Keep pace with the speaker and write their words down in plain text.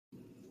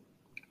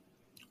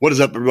What is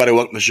up, everybody?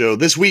 Welcome to the show.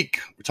 This week,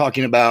 we're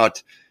talking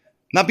about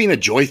not being a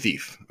joy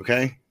thief,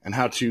 okay? And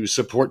how to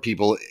support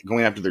people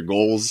going after their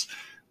goals.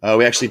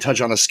 We actually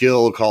touch on a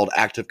skill called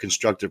active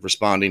constructive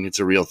responding. It's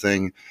a real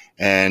thing,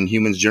 and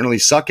humans generally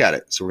suck at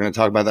it. So we're going to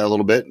talk about that a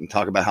little bit and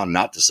talk about how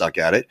not to suck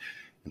at it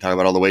and talk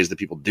about all the ways that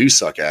people do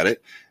suck at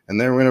it.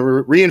 And then we're going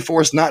to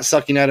reinforce not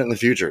sucking at it in the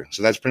future.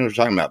 So that's pretty much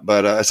what we're talking about.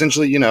 But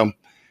essentially,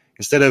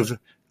 instead of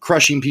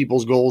crushing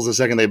people's goals the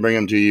second they bring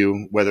them to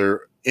you,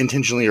 whether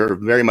intentionally or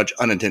very much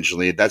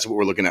unintentionally, that's what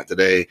we're looking at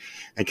today,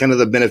 and kind of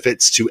the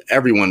benefits to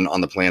everyone on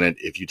the planet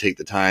if you take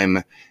the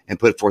time and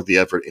put forth the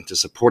effort into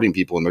supporting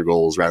people in their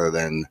goals rather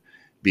than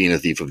being a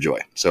thief of joy.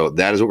 So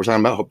that is what we're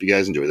talking about. Hope you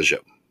guys enjoy the show.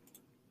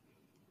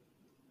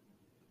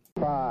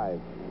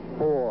 5,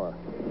 4,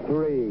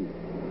 3,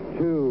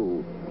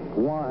 2,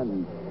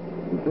 1,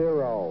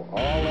 0.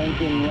 All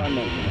engine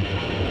running.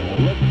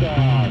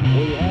 Liftoff.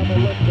 We have a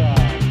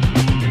liftoff.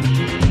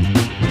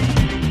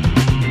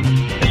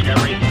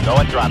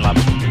 Going throttle up.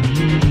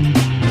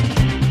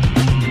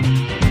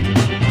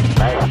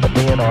 Nice to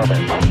be in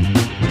orbit.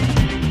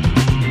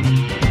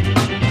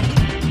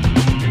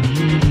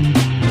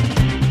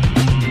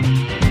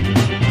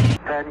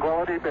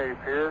 Tranquility Base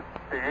here.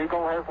 The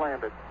Eagle has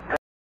landed.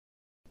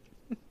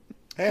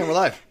 Hey, and we're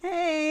live.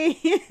 Hey.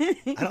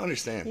 I don't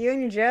understand. You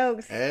and your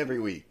jokes. Every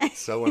week, it's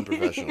so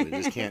unprofessional. We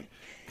just can't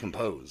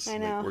compose. I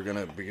know. Like, we're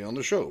going to be on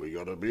the show. We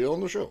got to be on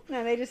the show.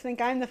 No, they just think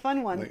I'm the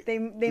fun one. Like, they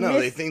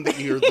they think that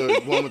you're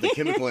the one with the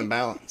chemical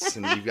imbalance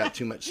and you've got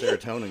too much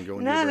serotonin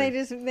going. No, in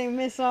your brain. they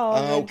miss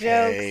all the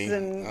jokes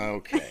and.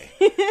 Okay.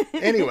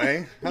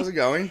 Anyway, how's it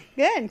going?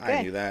 Good.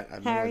 I knew that.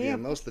 I've been How are with you you?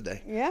 most of the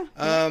day. Yeah.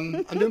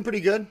 I'm doing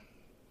pretty good.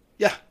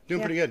 Yeah,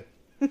 doing pretty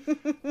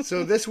good.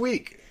 So this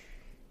week,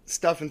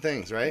 stuff and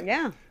things, right?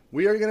 Yeah.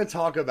 We are going to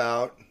talk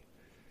about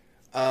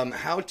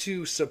how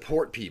to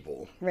support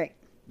people Right.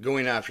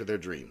 going after their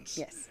dreams.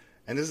 Yes.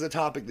 And this is a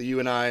topic that you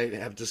and I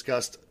have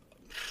discussed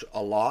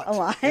a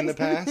lot In the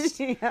past.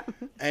 Yeah.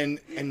 And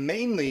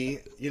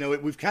mainly,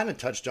 we've kind of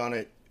touched on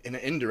it in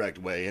an indirect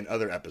way in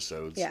other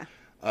episodes. Yeah.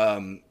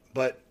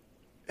 But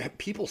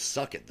people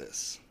suck at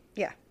this.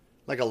 Yeah.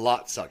 Like a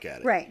lot suck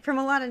at it. Right. From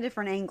a lot of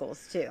different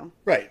angles too.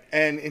 Right.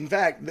 And in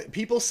fact,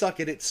 people suck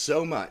at it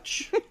so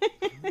much.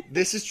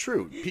 This is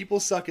true. People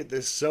suck at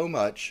this so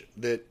much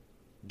that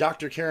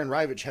Dr. Karen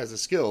Rivich has a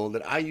skill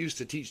that I used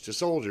to teach to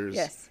soldiers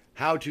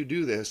how to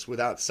do this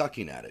without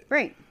sucking at it.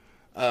 Right.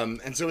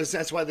 And so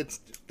that's why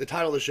the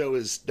title of the show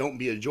is Don't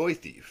Be a Joy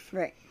Thief.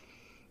 Right.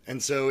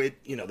 And so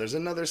there's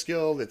another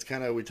skill that's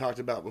kind of, we talked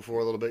about before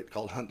a little bit,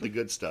 called Hunt the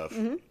Good Stuff.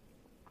 Mm-hmm.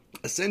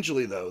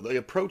 Essentially, though, the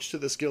approach to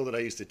the skill that I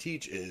used to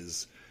teach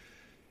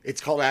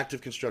it's called active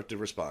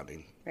constructive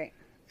responding. Right.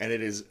 And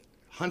it is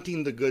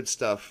hunting the good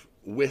stuff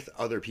with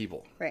other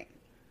people. Right.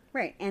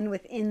 Right. And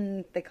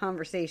within the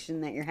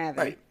conversation that you're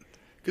having. Right.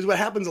 Because what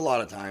happens a lot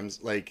of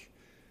times, like,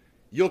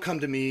 you'll come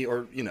to me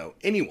or,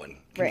 anyone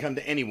can come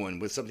to anyone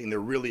with something they're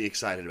really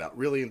excited about,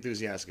 really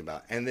enthusiastic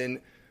about. And then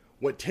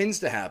what tends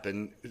to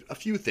happen, a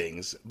few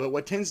things, but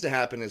what tends to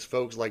happen is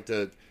folks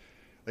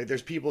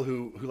there's people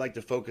who like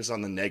to focus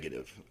on the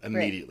negative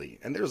immediately. Right.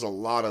 And there's a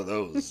lot of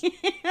those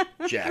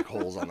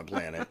jackholes on the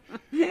planet.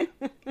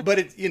 But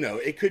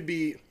it could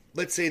be,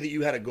 let's say that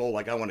you had a goal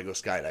like, I want to go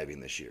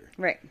skydiving this year.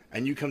 Right.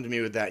 And you come to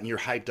me with that and you're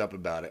hyped up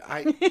about it.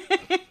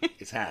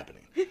 It's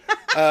happening.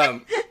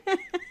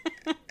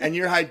 And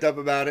you're hyped up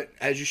about it,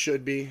 as you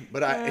should be.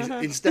 But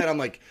instead, I'm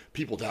like,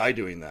 people die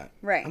doing that.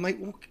 Right. I'm like,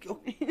 well,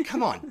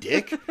 come on,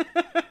 dick.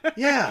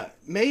 Yeah,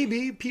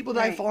 maybe. People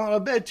die falling out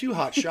of bed too,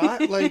 hot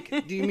shot.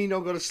 Like, do you mean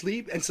don't go to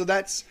sleep? And so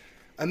that's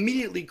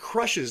immediately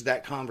crushes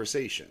that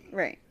conversation.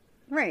 Right.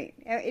 Right.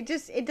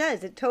 It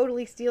does. It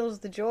totally steals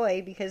the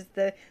joy because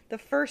the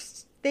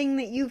first thing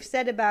that you've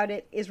said about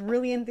it is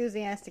really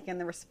enthusiastic and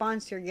the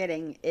response you're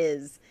getting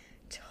is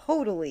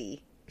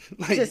totally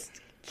just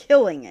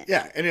killing it.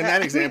 Yeah, and in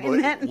that example,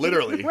 it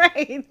literally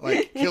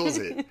kills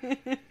it.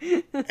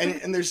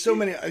 And there's so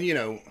many,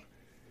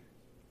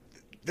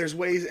 there's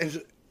ways,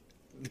 and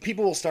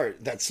people will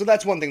start that. So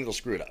that's one thing that'll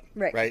screw it up,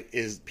 right?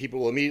 Is people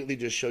will immediately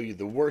just show you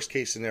the worst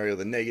case scenario,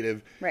 the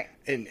negative, right?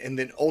 And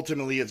then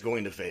ultimately it's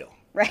going to fail.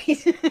 Right.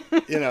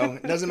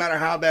 It doesn't matter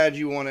how bad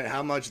you want it,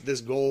 how much this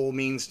goal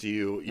means to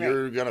you,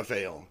 you're going to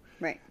fail.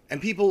 Right.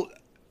 And people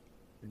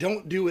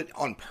don't do it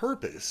on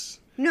purpose.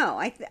 No,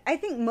 I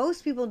think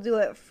most people do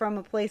it from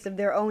a place of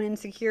their own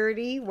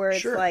insecurity where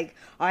it's like,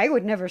 I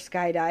would never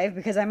skydive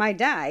because I might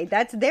die.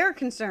 That's their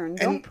concern.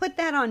 Don't put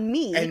that on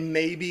me. And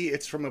maybe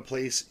it's from a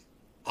place,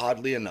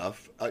 oddly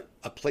enough,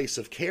 a place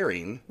of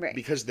caring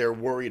because they're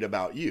worried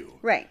about you.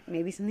 Right.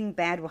 Maybe something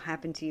bad will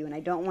happen to you and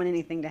I don't want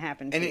anything to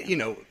happen to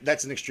you. And,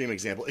 that's an extreme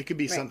example. It could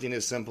be something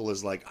as simple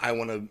as like, I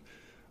want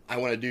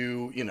to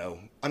do,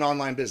 an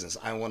online business.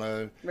 I want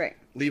to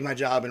leave my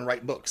job and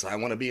write books. I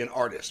want to be an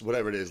artist,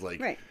 whatever it is.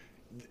 Like,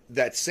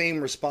 that same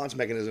response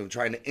mechanism of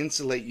trying to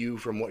insulate you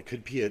from what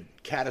could be a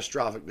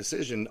catastrophic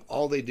decision,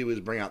 all they do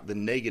is bring out the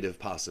negative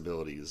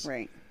possibilities.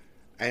 Right.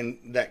 and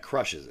that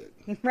crushes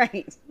it.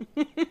 Right.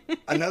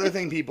 Another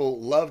thing people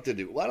love to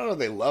do, well, I don't know if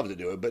they love to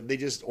do it, but they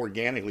just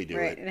organically do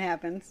Right. it, It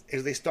happens.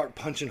 is they start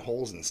punching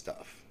holes in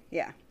stuff.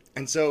 Yeah.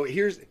 And so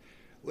here's,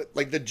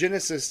 like, the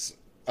genesis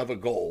of a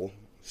goal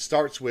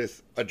starts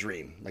with a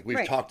dream. Like, we've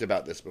Right. talked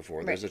about this before.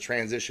 Right. There's a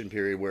transition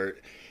period where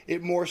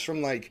it morphs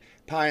from, like,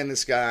 pie in the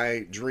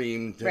sky,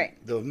 dream, to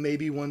Right. the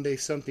maybe one day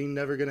something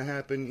never going to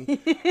happen,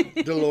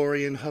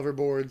 DeLorean,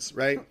 hoverboards,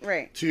 right?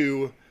 Right.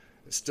 To,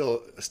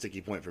 still a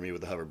sticky point for me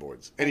with the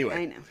hoverboards. Anyway.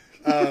 I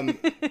know.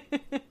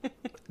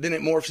 Then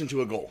it morphs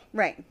into a goal.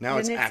 Right. Now then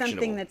it's actionable.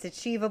 something that's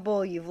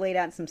achievable. You've laid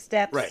out some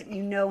steps. Right.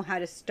 You know how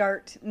to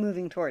start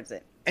moving towards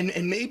it. And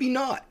maybe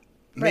not.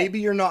 Right. Maybe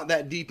you're not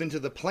that deep into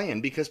the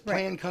plan because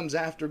plan Right. comes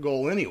after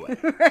goal anyway.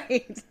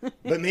 Right.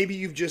 But maybe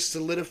you've just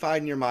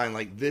solidified in your mind,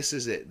 like, this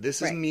is it. This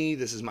is Right. me.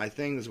 This is my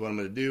thing. This is what I'm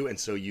going to do. And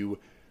so you,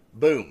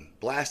 boom,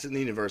 blast it in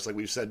the universe, like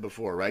we've said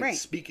before, right? Right.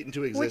 Speak it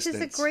into Which existence.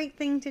 is a great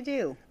thing to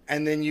do.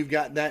 And then you've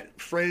got that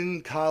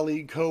friend,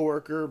 colleague,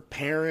 coworker,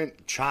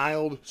 parent,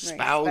 child, Right.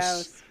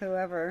 spouse,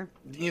 Whoever.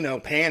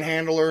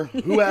 panhandler,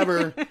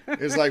 whoever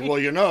is like, well,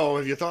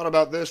 have you thought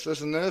about this,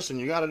 this, and this, and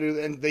you got to do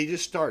that. And they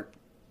just start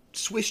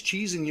Swiss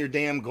cheesing your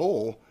damn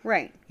goal.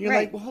 Right. You're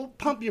right. like, well,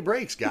 pump your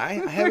brakes,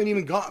 guy. I haven't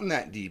even gotten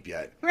that deep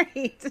yet.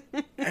 Right.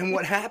 And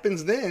what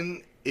happens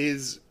then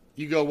is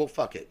you go, well,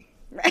 fuck it.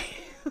 Right.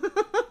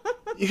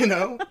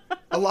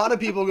 A lot of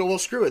people go, well,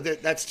 screw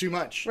it. That's too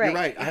much. Right. You're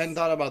right. I hadn't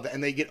thought about that.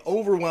 And they get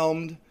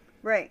overwhelmed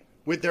Right.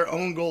 with their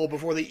own goal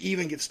before they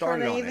even get Before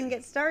started they on even it.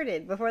 get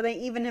started, before they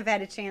even have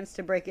had a chance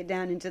to break it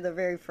down into the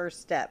very first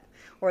step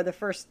or the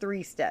first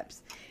 3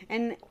 steps.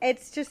 And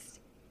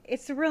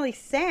it's really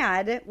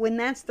sad when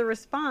that's the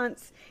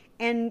response.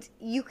 And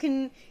you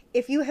can,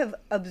 if you have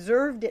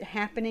observed it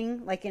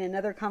happening, like in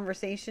another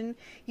conversation,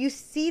 you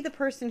see the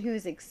person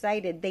who's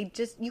excited.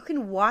 You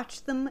can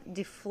watch them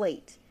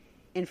deflate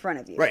in front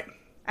of you. Right.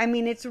 I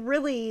mean, it's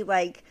really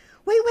like,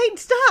 wait,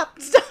 stop.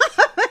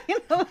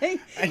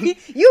 And-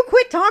 you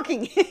quit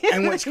talking.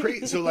 And what's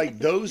crazy, so like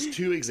those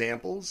 2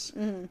 examples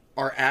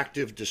are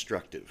active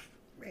destructive.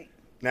 Right.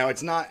 Now,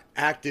 it's not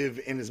active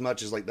in as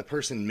much as like the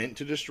person meant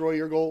to destroy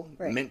your goal,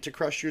 Right. meant to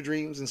crush your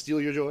dreams and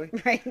steal your joy.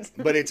 Right.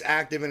 But it's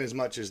active in as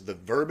much as the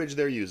verbiage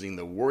they're using,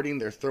 the wording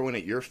they're throwing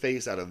at your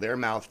face out of their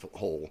mouth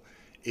hole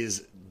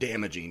is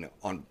damaging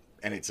and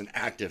it's an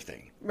active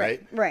thing,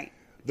 right? Right.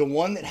 The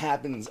one that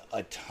happens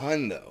a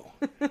ton though,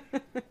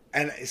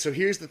 and so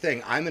here's the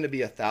thing, I'm going to be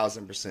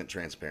 1,000%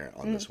 transparent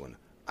on this one.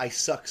 I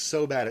suck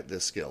so bad at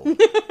this skill.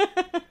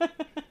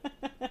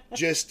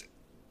 Just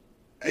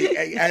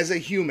as a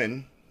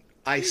human,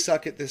 I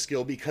suck at this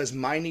skill because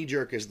my knee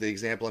jerk is the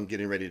example I'm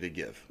getting ready to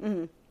give.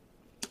 And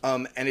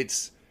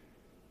it's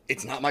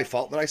not my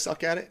fault that I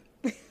suck at it.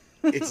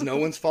 It's no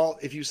one's fault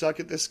if you suck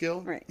at this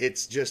skill. Right.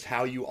 It's just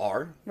how you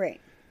are.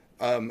 Right.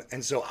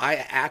 And so I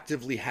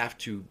actively have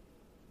to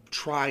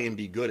try and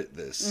be good at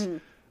this.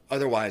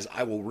 Otherwise,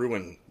 I will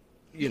ruin,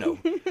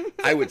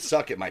 I would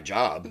suck at my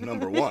job,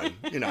 number one.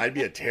 I'd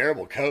be a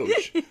terrible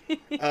coach.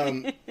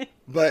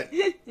 But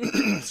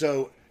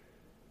so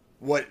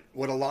what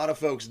a lot of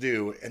folks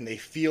do, and they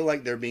feel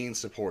like they're being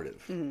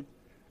supportive.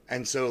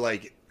 And so,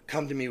 like,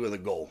 come to me with a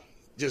goal.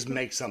 Just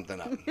make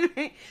something up.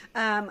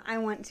 I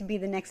want to be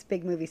the next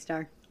big movie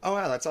star. Oh,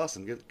 wow, that's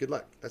awesome. Good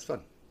luck. That's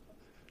fun.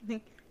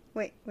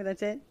 Wait,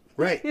 that's it?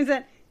 Right.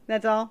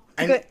 That's all?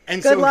 And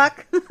Good so-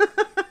 luck.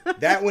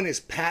 That one is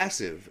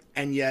passive,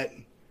 and yet,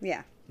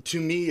 Yeah. to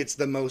me, it's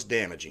the most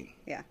damaging.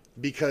 Yeah.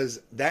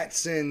 Because that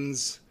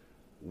sends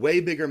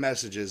way bigger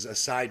messages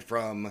aside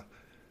from,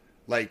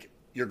 like,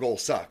 your goal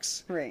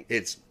sucks. Right.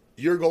 It's,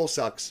 your goal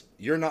sucks.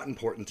 You're not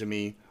important to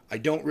me. I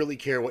don't really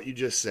care what you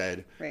just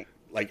said. Right.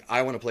 Like,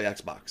 I want to play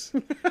Xbox.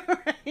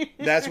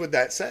 That's what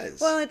that says.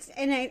 Well,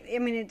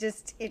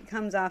 it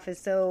comes off as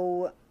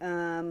so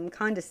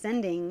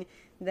condescending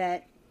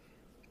that,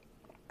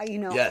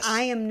 Yes.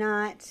 I am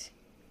not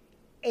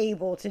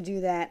able to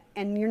do that,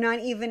 and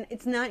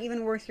it's not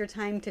even worth your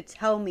time to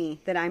tell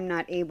me that I'm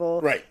not able.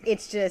 Right.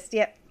 It's just,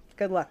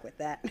 good luck with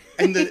that.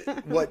 And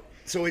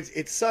so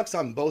it sucks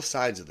on both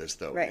sides of this,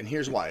 though. Right. And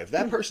here's why. If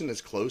that person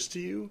is close to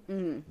you,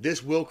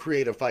 this will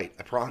create a fight,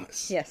 I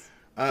promise. Yes.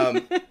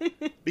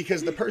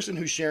 Because the person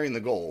who's sharing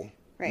the goal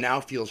Right.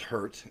 now feels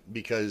hurt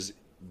because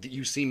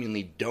you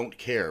seemingly don't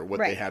care what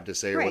they Right. have to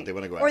say or Right. what they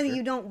want to go or after. that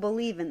you don't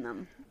believe in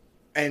them.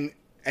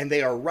 And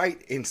they are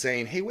right in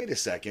saying, hey, wait a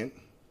second.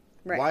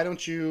 Right. Why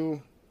don't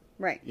you...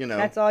 Right. You know.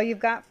 That's all you've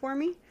got for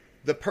me?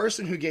 The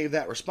person who gave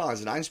that response,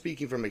 and I'm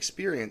speaking from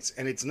experience,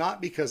 and it's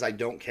not because I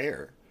don't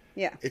care.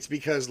 Yeah. It's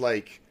because,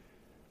 like,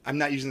 I'm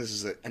not using this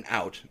as an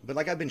out, but,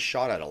 like, I've been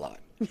shot at a lot.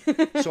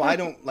 So I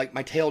don't, like,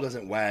 my tail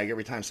doesn't wag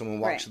every time someone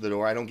walks Right. to the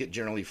door. I don't get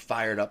generally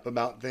fired up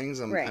about things.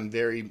 Right.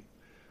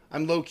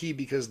 I'm low-key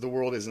because the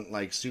world isn't,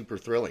 like, super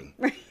thrilling.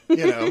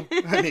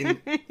 I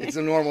mean, it's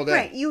a normal day.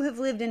 Right. You have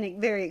lived in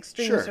very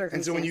extreme Sure. circumstances.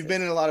 And so when you've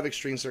been in a lot of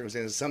extreme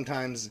circumstances,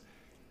 sometimes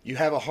you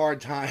have a hard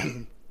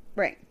time,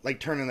 Right. like,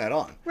 turning that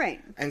on.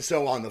 Right. And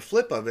so on the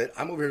flip of it,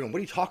 I'm over here going, what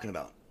are you talking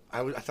about? I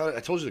told you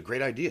it was a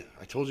great idea.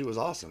 I told you it was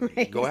awesome.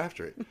 Right. Go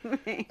after it.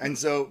 Right. And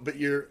so, but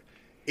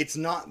it's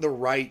not the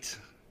right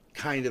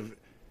kind of,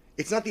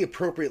 it's not the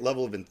appropriate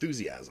level of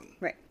enthusiasm.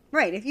 Right.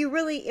 Right. If you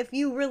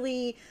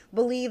really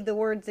believe the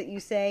words that you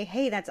say,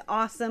 hey, that's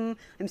awesome,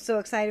 I'm so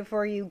excited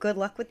for you, good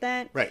luck with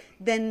that. Right.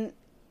 Then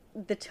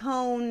the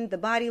tone, the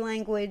body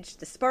language,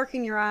 the spark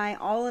in your eye,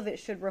 all of it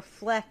should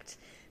reflect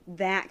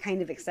that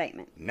kind of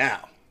excitement.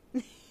 Now,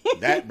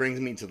 that brings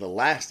me to the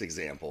last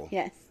example.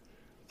 Yes.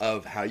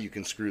 Of how you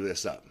can screw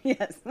this up.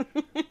 Yes.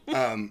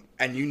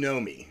 And you know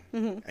me.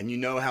 And you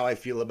know how I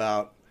feel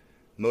about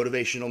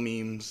motivational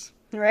memes.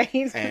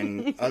 Right.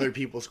 And other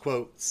people's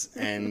quotes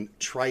and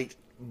trite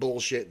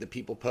bullshit that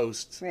people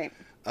post. Right.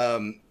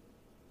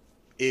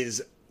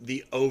 Is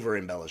the over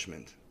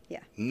embellishment. Yeah.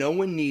 No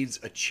one needs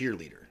a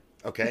cheerleader.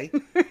 Okay?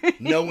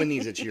 No one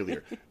needs a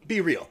cheerleader. Be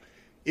real.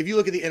 If you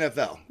look at the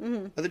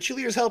NFL, are the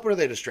cheerleaders help or are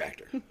they a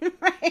distractor?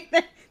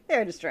 Right.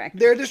 They're a distractor.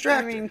 They're a distractor.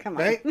 I mean, come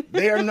on. Right?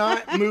 They are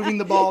not moving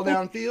the ball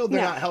downfield.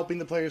 They're No. not helping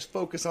the players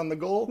focus on the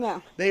goal.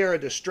 No. They are a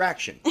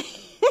distraction.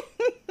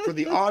 For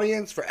the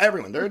audience, for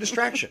everyone. They're a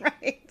distraction.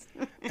 Right.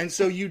 And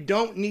so you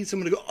don't need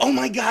someone to go, oh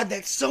my God,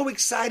 that's so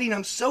exciting.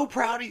 I'm so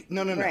proud of you.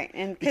 No. Right.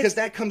 And because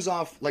that comes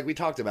off, like we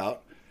talked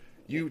about,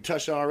 you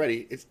touched on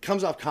already, it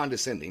comes off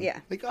condescending. Yeah.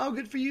 Like, oh,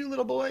 good for you,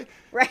 little boy.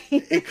 Right.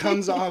 It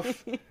comes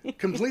off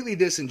completely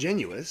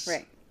disingenuous.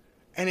 Right.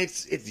 And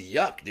it's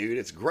yuck, dude.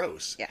 It's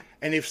gross. Yeah.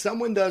 And if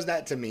someone does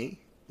that to me,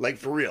 like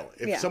for real,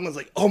 if Yeah. someone's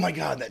like, oh my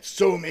God, that's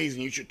so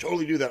amazing, you should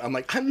totally do that. I'm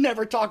like, I'm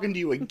never talking to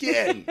you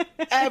again.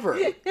 Ever.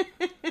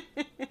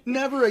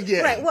 Never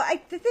again. Right. Well,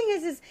 the thing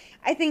is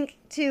I think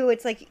too,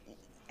 it's like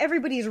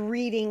everybody's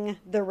reading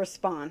the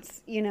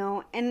response, you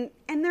know, and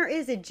there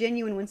is a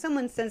genuine, when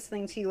someone says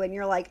something to you and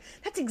you're like,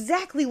 that's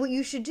exactly what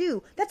you should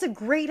do. That's a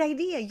great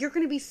idea. You're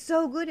going to be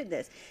so good at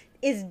this.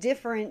 Is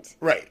different.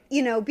 Right.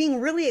 You know,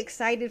 being really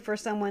excited for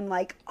someone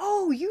like,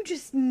 oh, you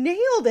just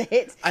nailed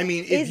it. I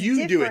mean, if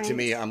you do it to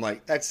me, I'm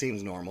like, that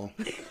seems normal.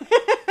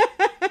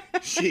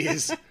 She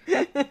is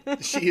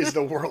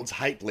the world's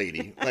hype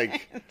lady.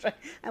 Like,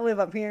 I live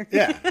up here.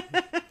 yeah.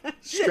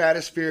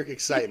 Stratospheric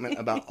excitement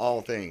about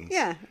all things.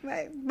 Yeah,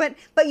 right. But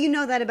you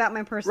know that about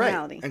my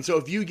personality. Right. And so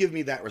if you give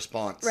me that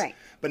response. Right.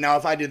 But now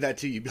if I did that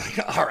too, you'd be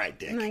like, all right,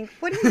 Dick. I'm like,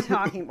 what are you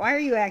talking? Why are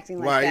you acting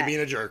like Why that? are you being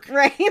a jerk?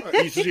 Right. You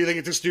think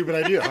it's a stupid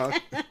idea,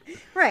 huh?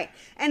 Right.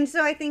 And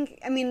so I think,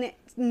 I mean,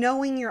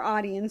 knowing your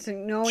audience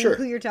and knowing Sure.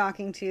 who you're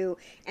talking to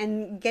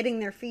and getting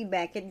their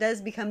feedback, it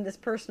does become this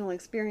personal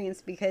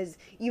experience because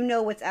you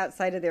know what's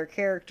outside of their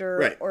character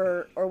Right.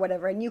 or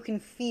whatever. And you can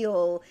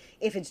feel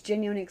if it's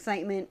genuine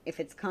excitement, if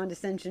it's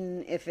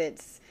condescension, if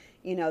it's,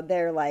 you know,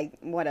 they're like,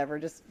 whatever,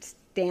 just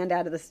stand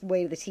out of the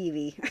way of the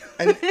TV.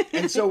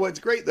 And so what's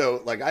great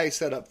though, like I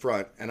said up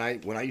front,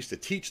 and when I used to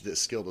teach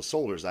this skill to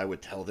soldiers, I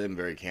would tell them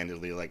very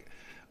candidly, like,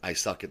 I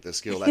suck at this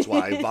skill. That's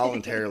why I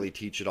voluntarily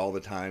teach it all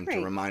the time to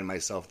Right. remind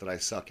myself that I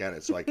suck at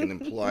it so I can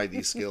employ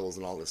these skills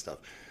and all this stuff.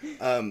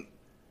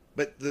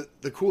 But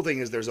the cool thing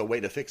is there's a way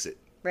to fix it.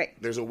 Right.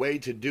 There's a way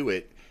to do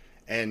it.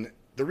 And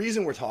the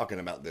reason we're talking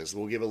about this,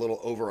 we'll give a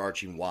little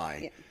overarching why.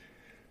 Yeah.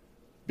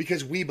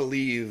 Because we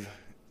believe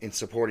in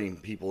supporting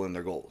people in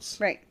their goals.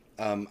 Right.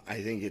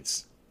 I think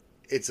it's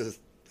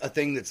a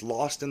thing that's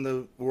lost in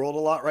the world a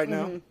lot right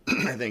now.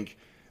 I think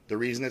the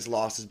reason it's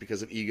lost is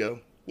because of ego.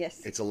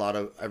 Yes. It's a lot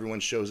of, everyone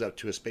shows up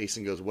to a space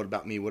and goes, what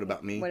about me? What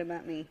about me? What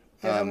about me?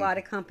 There's a lot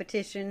of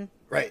competition.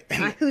 Right.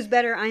 Who's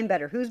better? I'm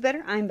better. Who's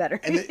better? I'm better.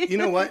 And you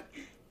know what?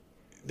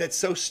 That's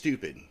so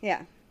stupid.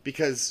 Yeah.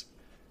 Because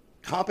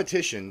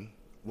competition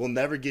will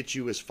never get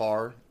you as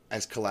far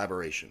as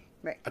collaboration.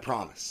 Right. I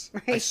promise.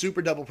 Right. I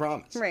super double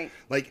promise. Right.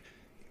 Like,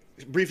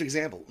 brief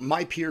example,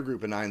 my peer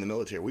group and I in the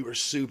military, we were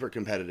super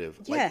competitive.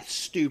 Like, Yes.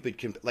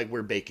 stupid. Like,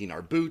 we're baking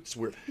our boots.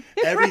 We're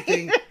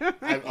everything.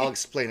 Right. I'll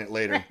explain it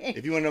later. Right.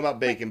 If you want to know about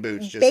baking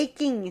boots, just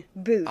Baking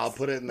boots. I'll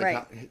put it in the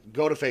Right.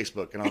 go to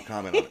Facebook and I'll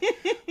comment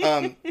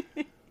on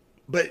it.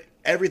 But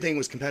everything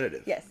was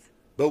competitive. Yes.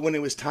 But when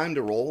it was time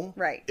to roll,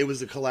 Right. it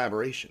was a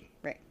collaboration.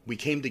 Right. We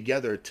came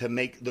together to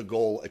make the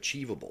goal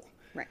achievable.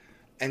 Right.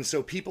 And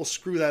so people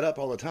screw that up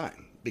all the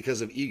time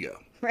because of ego.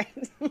 Right.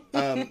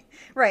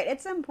 Right. At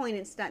some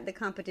point, the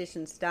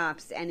competition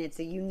stops, and it's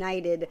a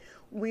united.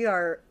 We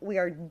are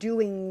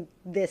doing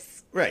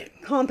this Right.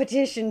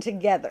 competition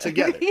together.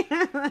 Together. You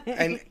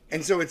know?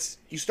 And so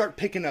you start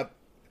picking up.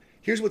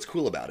 Here's what's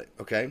cool about it.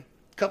 Okay,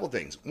 couple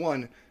things.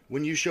 One,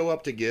 when you show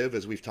up to give,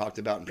 as we've talked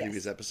about in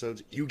previous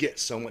episodes, you get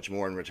so much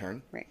more in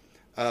return. Right.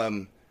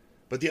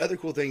 But the other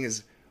cool thing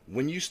is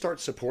when you start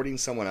supporting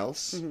someone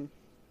else,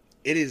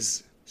 it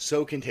is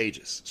so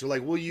contagious. So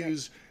like we'll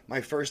use my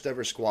first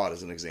ever squad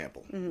as an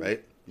example,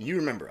 right? You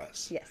remember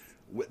us. Yes.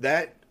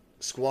 That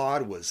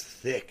squad was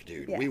thick,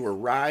 dude. Yes. We were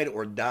ride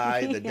or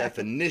die, the Yeah.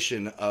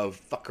 definition of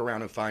fuck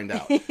around and find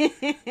out.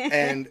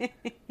 And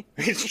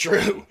it's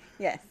true.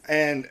 Yes.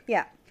 And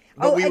Yeah.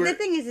 But we and were- the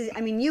thing is,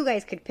 I mean, you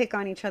guys could pick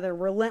on each other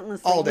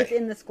relentlessly All day.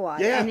 within the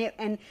squad.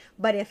 Yeah.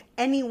 But if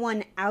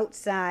anyone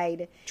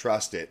outside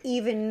trust it.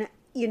 even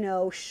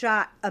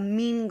shot a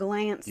mean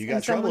glance You in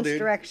got trouble, someone's dude.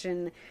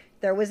 direction,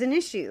 there was an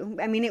issue.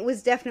 I mean, it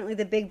was definitely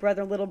the big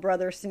brother, little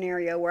brother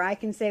scenario where I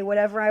can say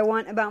whatever I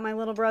want about my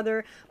little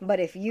brother, but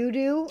if you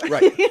do...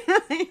 Right.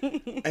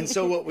 And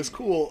so what was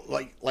cool,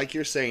 like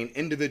you're saying,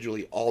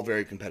 individually, all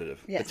very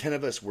competitive. Yes. The 10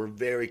 of us were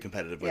very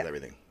competitive with Yep.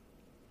 everything.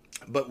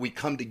 But we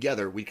come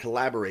together, we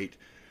collaborate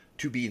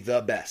to be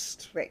the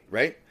best. Right.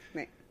 Right?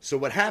 Right. So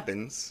what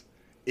happens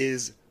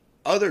is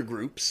other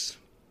groups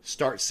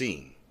start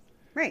seeing,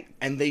 Right.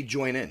 and they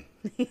join in.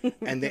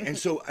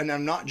 and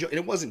I'm not joking.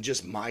 It wasn't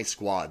just my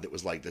squad that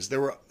was like this.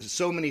 There were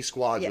so many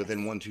squads Yes.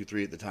 within 1, 2,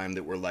 3 at the time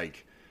that were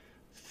like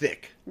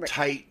thick, Right.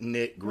 tight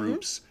knit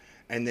groups.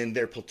 And then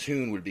their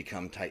platoon would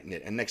become tight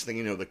knit. And next thing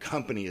you know, the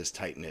company is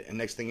tight knit. And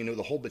next thing you know,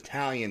 the whole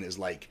battalion is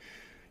like,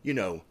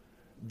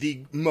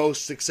 the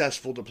most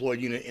successful deployed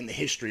unit in the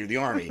history of the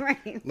Army.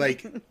 Right.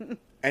 Like,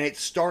 and it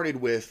started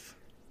with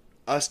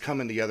us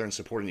coming together and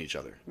supporting each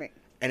other. Right.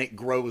 And it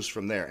grows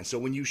from there. And so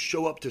when you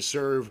show up to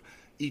serve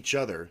each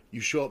other,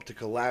 you show up to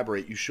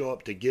collaborate, you show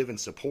up to give and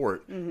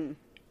support,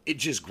 it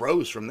just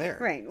grows from there.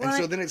 Right. And Well,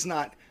 so then it's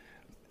not,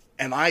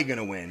 am I going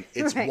to win?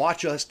 It's Right.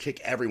 watch us kick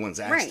everyone's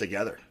ass Right.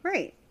 together.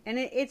 Right. And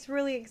it's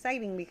really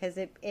exciting because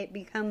it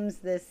becomes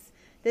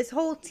this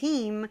whole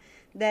team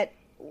that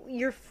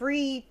you're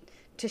free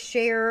to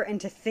share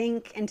and to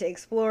think and to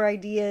explore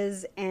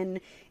ideas and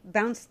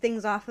bounce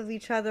things off of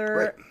each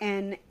other. Right.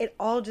 And it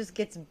all just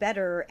gets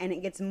better and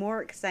it gets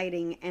more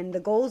exciting and the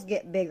goals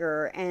get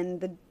bigger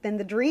and then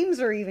the dreams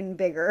are even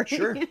bigger.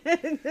 Sure.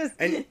 Just-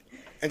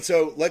 And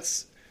so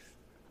let's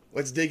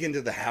dig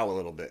into the how a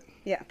little bit.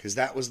 Yeah. Because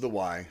that was the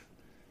why.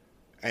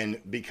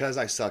 And because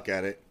I suck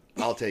at it,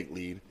 I'll take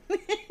lead.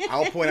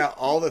 I'll point out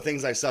all the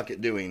things I suck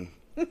at doing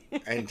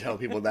and tell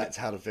people that's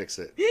how to fix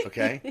it.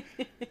 Okay?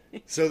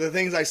 So the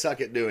things I suck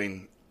at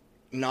doing,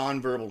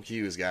 nonverbal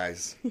cues,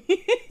 guys.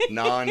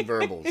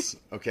 Nonverbals.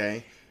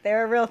 Okay?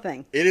 They're a real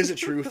thing. It is a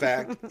true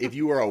fact. If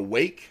you are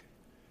awake,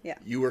 Yeah.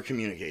 you are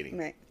communicating.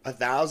 Right.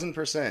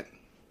 1,000%.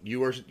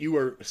 You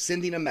are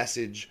sending a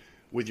message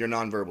with your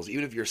nonverbals.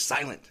 Even if you're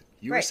silent,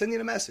 you are Right. sending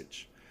a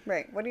message.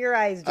 Right. What are your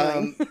eyes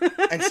doing?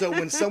 And so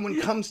when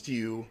someone comes to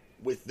you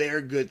with their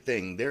good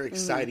thing, their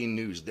exciting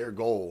news, their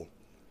goal,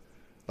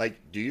 like,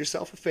 do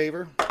yourself a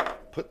favor,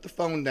 put the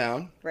phone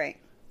down, Right.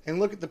 and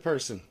look at the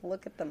person.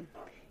 Look at them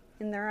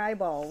in their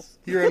eyeballs.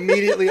 You're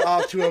immediately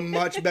off to a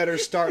much better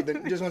start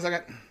than just 1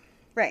 second.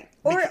 Right.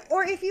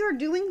 Or if you're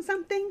doing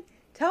something,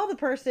 tell the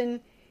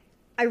person,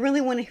 I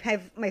really want to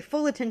have my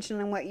full attention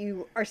on what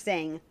you are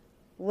saying.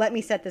 Let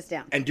me set this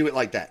down. And do it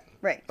like that.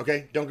 Right.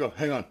 Okay? Don't go,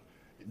 hang on.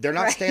 They're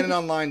not Right. standing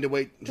online to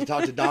wait to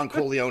talk to Don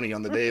Corleone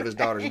on the day of his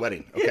daughter's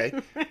wedding. Okay?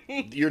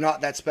 You're not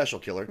that special,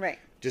 killer. Right.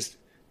 Just,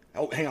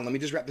 hang on. Let me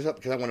just wrap this up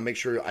because I want to make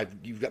sure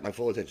you've got my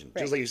full attention.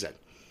 Right. Just like you said.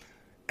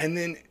 And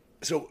then,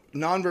 so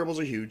nonverbals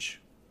are huge.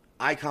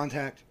 Eye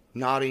contact,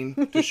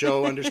 nodding to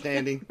show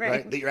understanding, Right.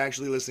 right? That you're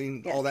actually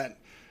listening, Yes. all that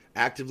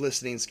active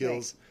listening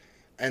skills.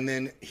 And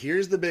then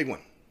here's the big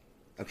one.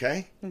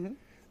 Okay?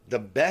 The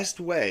best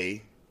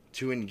way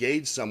to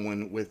engage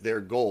someone with their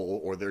goal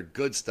or their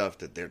good stuff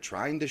that they're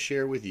trying to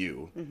share with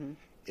you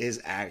is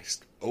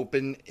ask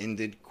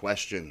open-ended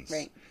questions.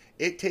 Right.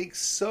 It takes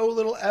so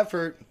little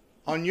effort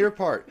on your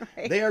part.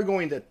 Right. They are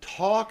going to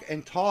talk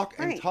and talk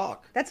and Right.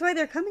 talk. That's why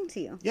they're coming to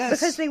you. Yes.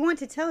 Because they want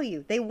to tell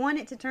you. They want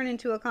it to turn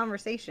into a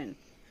conversation.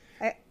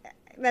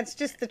 That's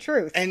just the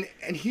truth. And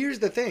here's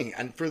the thing,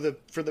 and for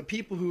the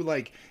people who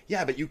like,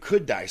 yeah, but you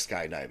could die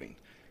skydiving.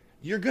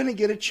 You're going to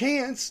get a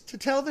chance to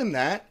tell them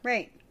that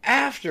Right.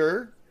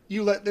 after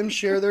you let them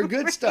share their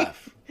good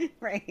stuff.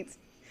 Right.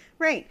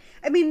 Right.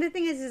 I mean, the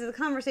thing is the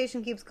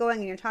conversation keeps going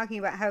and you're talking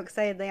about how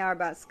excited they are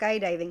about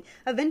skydiving.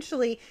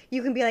 Eventually,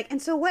 you can be like,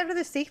 and so what are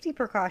the safety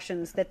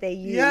precautions that they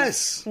use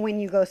Yes. when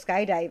you go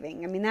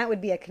skydiving? I mean, that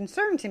would be a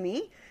concern to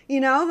me,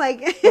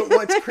 like... But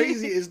what's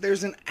crazy is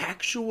there's an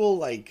actual,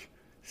 like,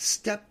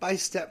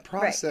 step-by-step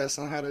process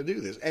on how to do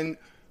this. And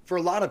for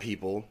a lot of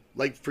people,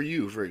 like for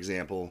you, for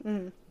example,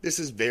 this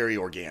is very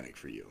organic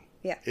for you.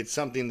 Yeah. It's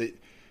something that,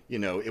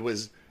 it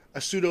was a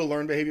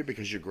pseudo-learned behavior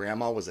because your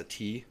grandma was a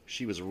T.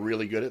 She was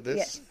really good at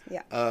this.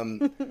 Yes.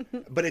 Yeah.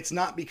 But it's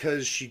not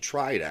because she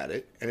tried at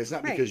it, and it's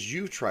not Right. because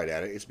you've tried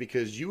at it. It's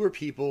because you are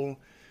people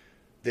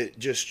that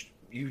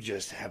you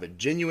just have a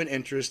genuine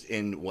interest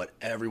in what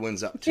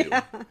everyone's up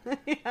to.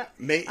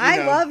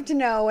 I love to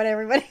know what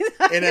everybody's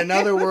In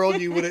another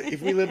world, you would,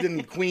 if we lived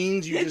in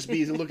Queens, you'd just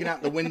be looking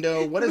out the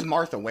window. What is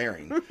Martha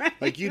wearing?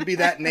 Like you'd be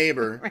that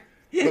neighbor,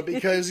 but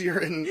because you're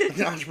in the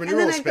entrepreneurial And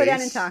then I'd space, go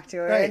down and talk to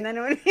her, right. and then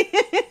it would be...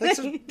 Let's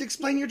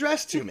explain your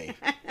dress to me.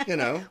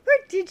 Where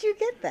did you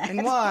get that?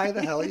 And why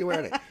the hell are you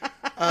wearing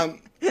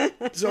it?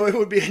 So it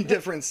would be a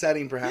different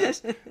setting,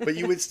 perhaps, but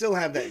you would still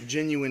have that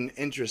genuine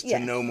interest to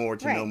Yes. know more,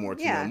 to Right. know more,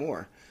 to Yeah. know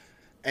more.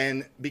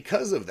 And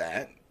because of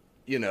that,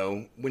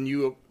 when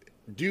you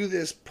do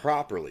this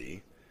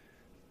properly,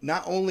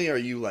 not only are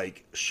you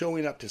like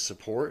showing up to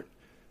support,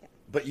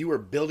 but you are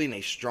building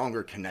a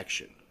stronger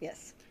connection.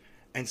 Yes.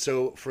 And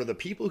so for the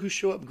people who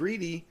show up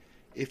greedy,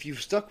 if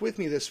you've stuck with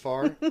me this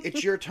far,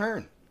 it's your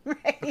turn.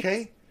 Right.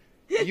 Okay?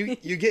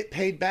 you get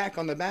paid back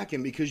on the back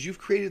end because you've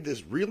created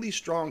this really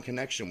strong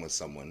connection with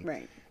someone.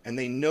 Right. And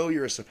they know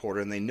you're a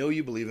supporter and they know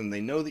you believe them.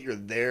 They know that you're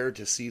there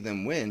to see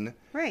them win.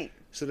 Right.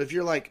 So that if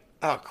you're like,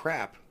 oh,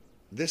 crap,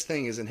 this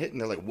thing isn't hitting,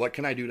 they're like, what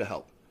can I do to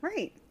help?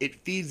 Right. It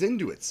feeds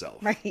into itself.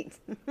 Right.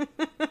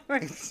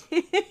 Right.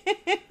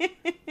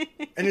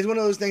 And it's one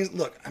of those things,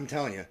 look, I'm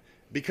telling you,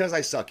 because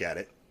I suck at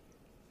it,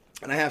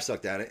 and I have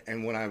sucked at it,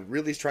 and when I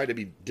really try to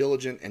be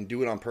diligent and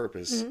do it on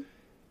purpose,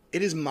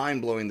 it is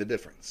mind-blowing the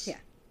difference. Yeah.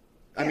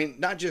 I mean,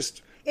 not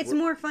just... It's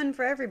more fun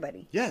for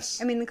everybody.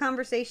 Yes. I mean, the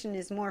conversation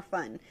is more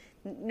fun.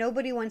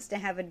 Nobody wants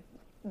to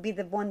be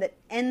the one that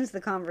ends the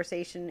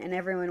conversation and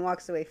everyone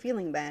walks away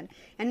feeling bad.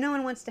 And no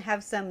one wants to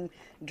have some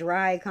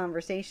dry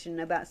conversation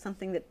about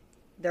something that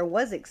there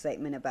was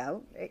excitement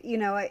about. You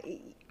know,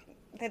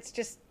 that's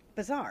just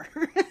bizarre.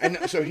 And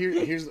so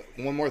here's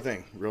one more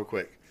thing, real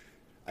quick.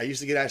 I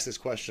used to get asked this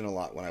question a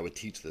lot when I would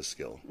teach this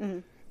skill. Mm-hmm.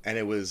 And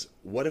it was,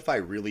 what if I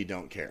really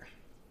don't care?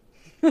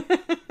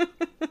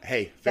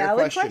 Hey, fair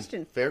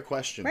question. Fair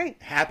question.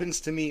 Right.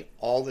 Happens to me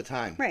all the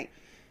time. Right.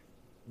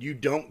 You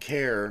don't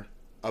care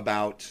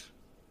about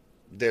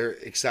their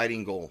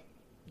exciting goal,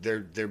 their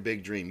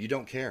big dream. You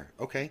don't care.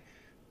 Okay.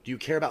 Do you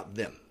care about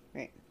them?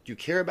 Right. Do you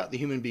care about the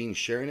human being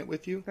sharing it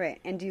with you?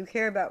 Right. And do you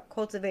care about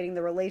cultivating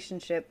the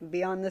relationship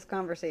beyond this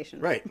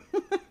conversation? Right.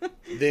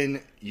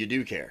 Then you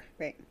do care.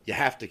 Right. You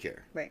have to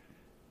care. Right.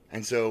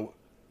 And so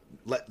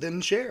let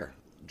them share.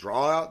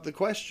 Draw out the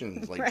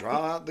questions. Like, Right.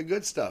 draw out the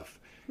good stuff.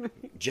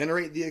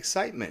 Generate the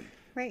excitement.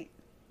 Right.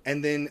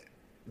 And then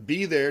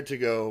be there to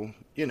go,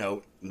 you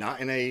know, not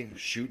in a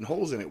shooting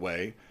holes in it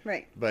way.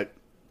 Right. But,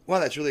 wow,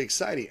 that's really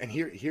exciting. And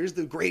here's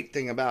the great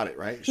thing about it,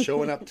 right?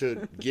 Showing up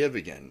to give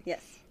again.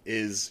 Yes.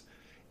 Is,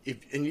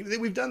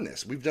 we've done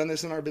this. We've done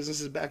this in our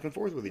businesses back and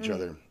forth with each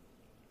other.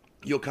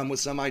 You'll come with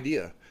some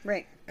idea.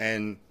 Right.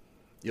 And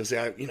you'll say,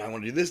 I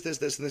want to do this,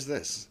 and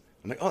this.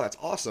 I'm like, oh, that's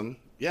awesome.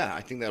 Yeah,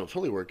 I think that'll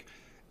totally work.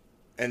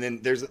 And then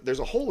there's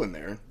a hole in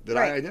there that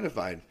I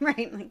identified.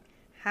 Right. Like,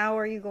 how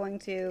are you going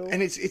to...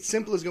 And it's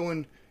simple as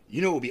going,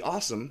 you know what would be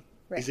awesome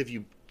is if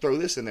you throw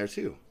this in there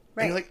too.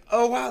 Right. And you're like,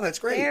 oh, wow, that's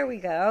great. There we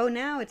go.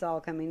 Now it's all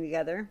coming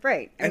together.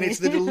 Right. And it's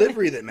the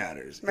delivery that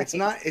matters. Right.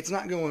 It's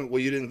not going, well,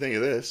 you didn't think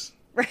of this.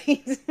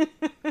 Right.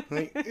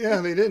 Like,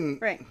 yeah, they didn't.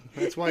 Right.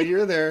 That's why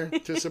you're there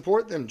to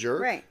support them,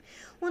 jerk. Right.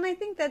 Well, and I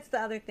think that's the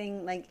other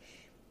thing, like,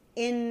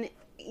 in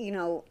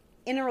a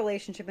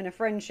relationship, in a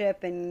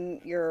friendship,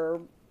 in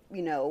your,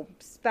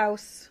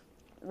 spouse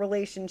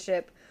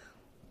relationship,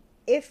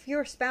 if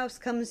your spouse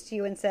comes to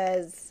you and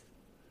says,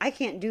 I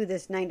can't do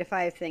this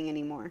 9-to-5 thing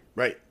anymore.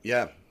 Right.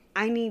 Yeah.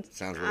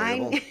 Sounds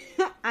relatable.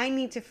 I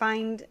need to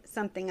find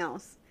something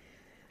else.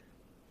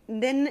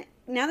 Then,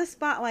 now the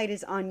spotlight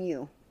is on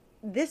you.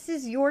 This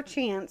is your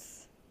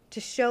chance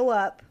to show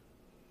up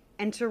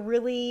and to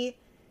really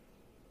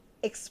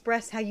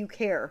express how you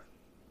care.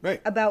 Right.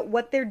 About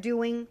what they're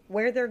doing,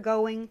 where they're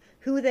going,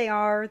 who they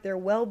are, their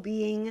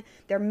well-being,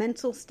 their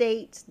mental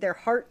state, their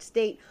heart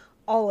state,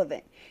 all of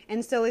it.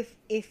 And so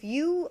if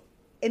you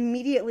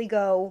immediately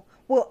go,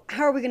 well,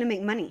 how are we going to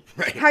make money?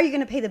 Right. How are you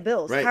going to pay the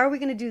bills? Right. How are we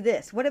going to do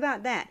this? What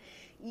about that?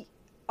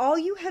 All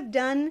you have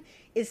done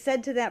is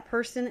said to that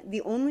person,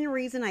 the only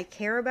reason I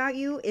care about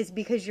you is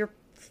because you're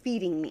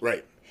feeding me.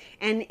 Right.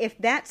 And if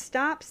that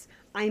stops,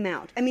 I'm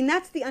out. I mean,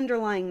 that's the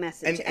underlying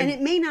message. And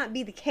it may not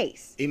be the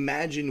case.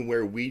 Imagine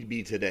where we'd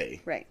be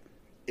today. Right.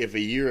 If a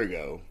year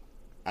ago,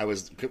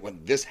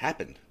 when this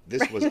happened.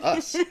 This was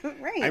us.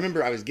 Right. I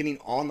remember I was getting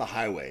on the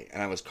highway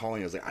and I was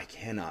calling. I was like, I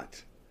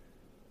cannot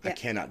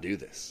do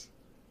this.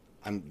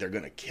 They're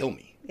going to kill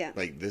me. Yeah.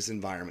 Like, this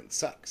environment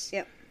sucks.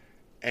 Yep.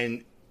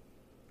 And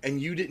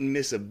you didn't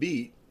miss a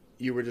beat.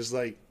 You were just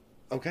like,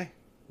 okay,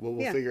 well,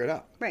 we'll figure it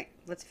out. Right.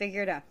 Let's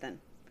figure it out then.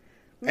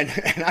 And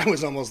I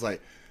was almost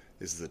like,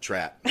 this is a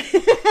trap.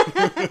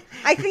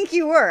 I think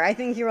you were. I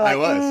think you were like, I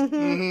was.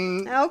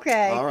 Mm-hmm.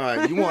 Okay. All right.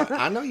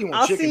 I know you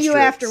want I'll chicken see you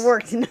strips. after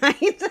work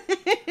tonight.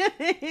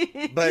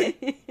 But,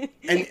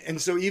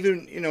 and so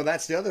even,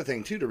 that's the other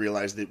thing too, to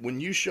realize that when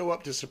you show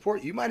up to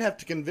support, you might have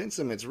to convince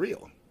them it's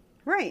real.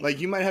 Right. Like,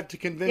 you might have to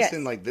convince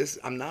them, like, this,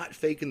 I'm not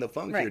faking the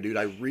funk here, dude.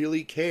 I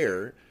really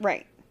care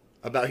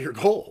about your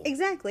goal.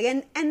 Exactly.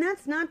 And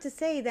that's not to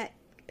say that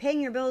paying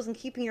your bills and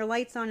keeping your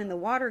lights on and the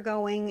water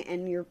going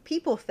and your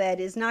people fed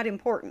is not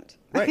important.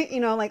 Right.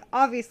 Like,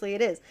 obviously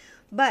it is.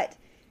 But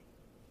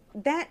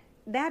that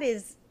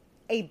is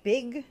a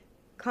big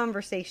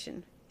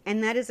conversation.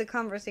 And that is a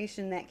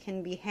conversation that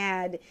can be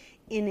had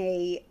in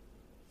a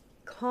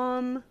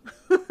calm,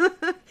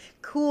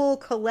 cool,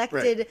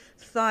 collected,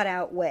 thought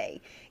out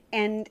way.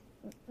 And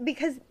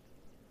because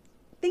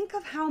think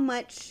of how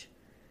much,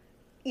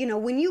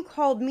 when you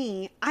called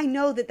me, I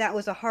know that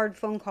was a hard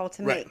phone call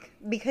to make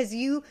because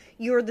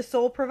you're the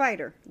sole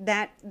provider.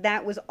 That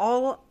was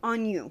all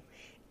on you.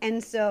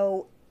 And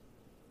so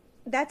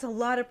that's a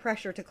lot of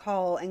pressure to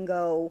call and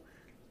go,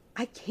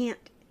 I can't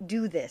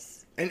do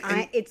this. And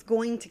it's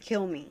going to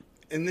kill me.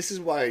 And this is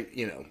why,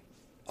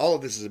 all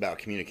of this is about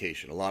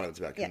communication. A lot of it's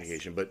about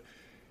communication. But,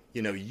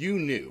 you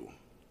knew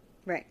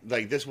Right.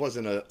 Like this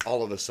wasn't a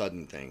all of a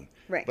sudden thing.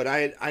 Right. But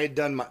I had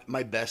done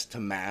my best to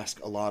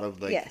mask a lot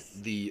of like Yes.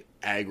 the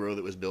aggro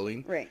that was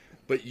building. Right.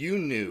 But you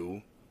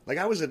knew, like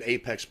I was an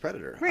apex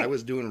predator. Right. I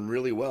was doing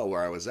really well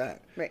where I was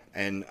at. Right.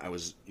 And I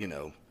was,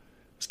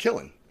 was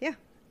killing. Yeah.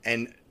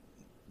 And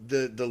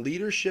the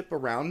leadership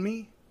around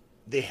me,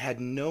 they had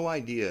no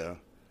idea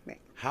Right.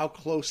 how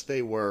close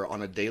they were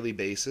on a daily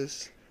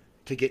basis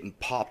to getting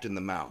popped in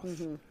the mouth.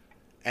 Mm-hmm.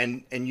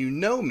 And you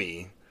know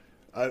me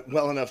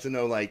well enough to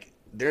know, like,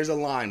 there's a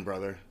line,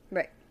 brother.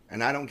 Right.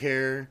 And I don't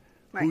care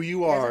Right. who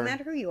you are. Doesn't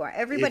matter who you are.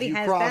 Everybody if you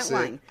has cross that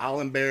line. I'll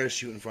embarrass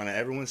you in front of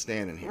everyone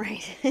standing here.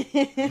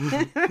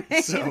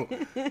 Right. So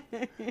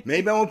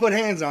maybe I won't put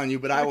hands on you,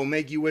 but I will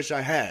make you wish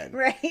I had.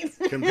 Right.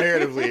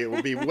 Comparatively, it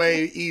would be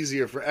way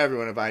easier for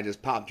everyone if I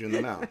just popped you in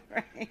the mouth.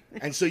 Right.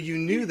 And so you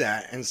knew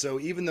that. And so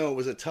even though it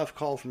was a tough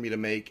call for me to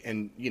make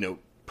and,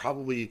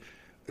 probably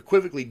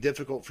equivocally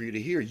difficult for you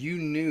to hear, you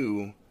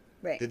knew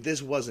Right. that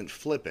this wasn't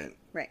flippant.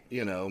 Right.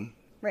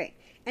 Right.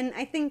 And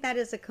I think that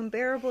is a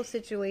comparable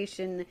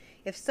situation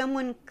if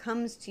someone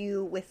comes to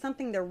you with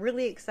something they're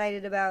really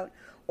excited about,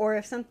 or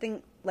if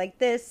something like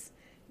this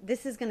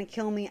is going to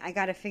kill me, I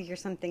got to figure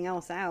something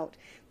else out.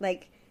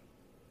 Like,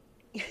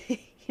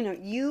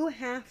 you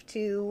have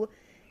to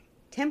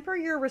temper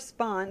your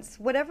response,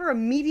 whatever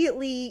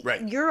immediately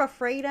Right. you're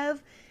afraid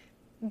of.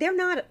 They're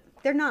not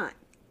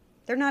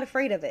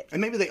afraid of it. And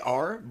maybe they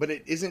are, but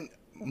it isn't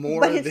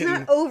more But it's than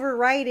not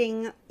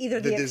overriding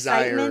either the the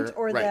desire, excitement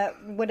or right.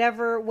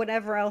 the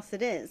whatever else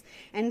it is.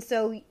 And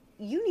so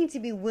you need to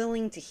be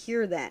willing to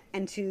hear that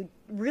and to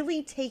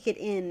really take it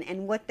in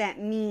and what that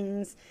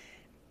means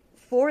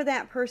for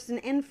that person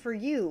and for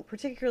you,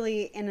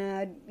 particularly in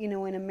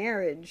a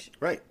marriage.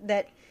 Right.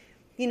 That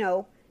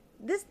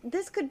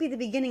this could be the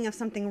beginning of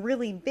something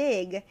really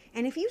big,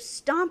 and if you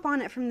stomp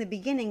on it from the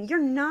beginning, you're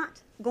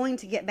not going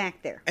to get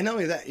back there. And not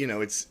only that,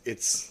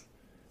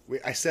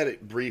 I said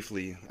it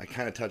briefly. I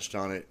kind of touched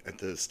on it at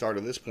the start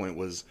of this point,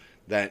 was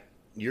that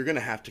you're going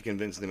to have to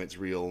convince them it's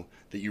real,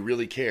 that you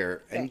really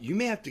care, and Right. you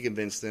may have to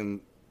convince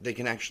them they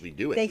can actually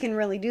do it. They can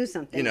really do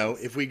something.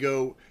 If we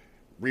go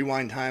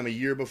rewind time a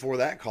year before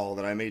that call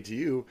that I made to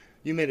you,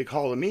 you made a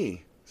call to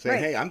me saying,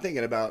 Right. "Hey, I'm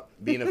thinking about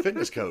being a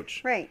fitness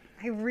coach." Right.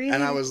 I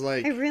was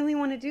like, I really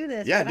want to do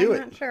this. yeah, but do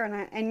I'm it. not sure.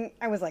 And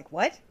I was like,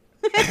 what?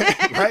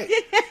 Right.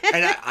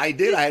 And I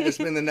did. I had to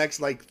spend the next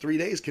 3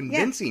 days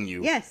convincing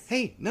you. Yes.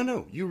 Hey,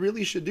 no, you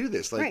really should do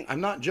this. Right.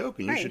 I'm not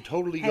joking. You Right. should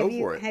totally go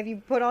for it. Have you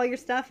put all your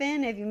stuff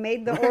in? Have you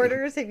made the Right.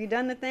 orders? Have you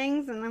done the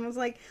things? And I was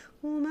like,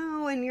 well,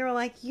 no. And you're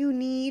like, you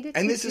need to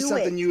And this is do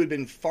something it. you had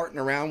been farting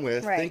around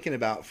with, Right. thinking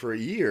about for a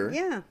year.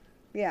 Yeah.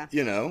 Yeah.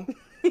 Yeah.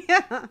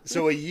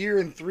 So a year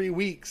and 3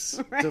 weeks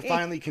to Right.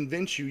 finally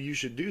convince you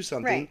should do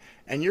something. Right.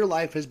 And your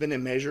life has been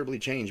immeasurably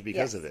changed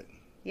because Yes. of it.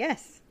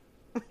 Yes.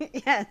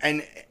 Yes.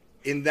 And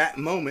in that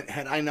moment,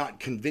 had I not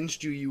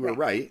convinced you were Right.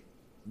 right,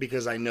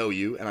 because I know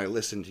you and I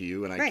listened to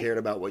you and I Right. cared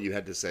about what you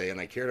had to say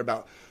and I cared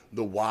about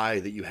the why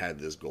that you had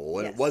this goal.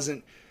 And Yes. it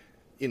wasn't,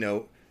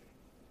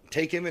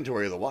 take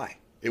inventory of the why.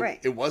 Right.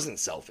 It wasn't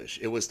selfish.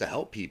 It was to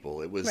help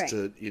people. It was Right.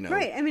 to,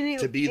 Right. I mean,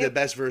 to be the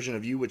best version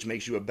of you, which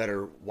makes you a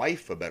better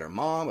wife, a better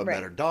mom, a Right.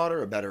 better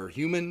daughter, a better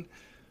human.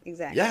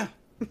 Exactly. Yeah.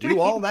 Do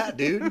all that,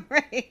 dude.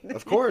 Right.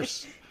 Of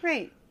course.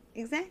 Right.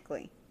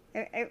 Exactly.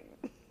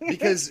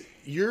 Because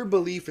your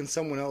belief in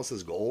someone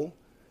else's goal,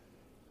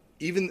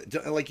 even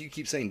like you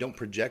keep saying, don't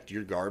project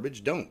your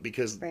garbage. Don't,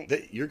 because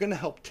Right. you're going to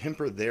help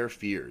temper their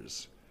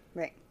fears.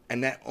 Right.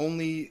 And that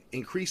only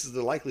increases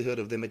the likelihood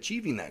of them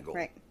achieving that goal.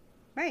 Right.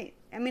 Right.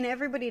 I mean,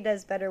 everybody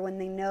does better when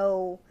they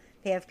know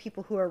they have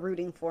people who are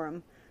rooting for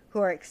them, who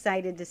are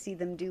excited to see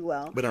them do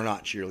well. But are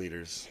not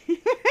cheerleaders.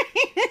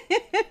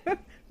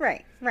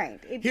 Right. Right.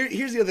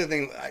 Here's the other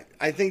thing.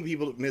 I think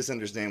people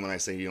misunderstand when I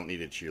say you don't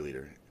need a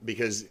cheerleader,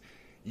 because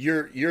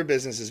your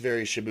business is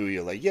very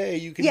Shibuya, like, yeah,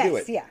 you can do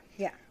it. Yes.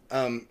 Yeah.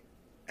 Yeah.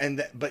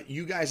 But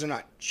you guys are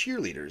not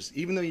cheerleaders,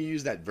 even though you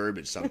use that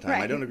verbiage sometimes.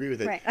 I Right. don't agree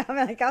with it. Right. I'm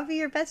like, I'll be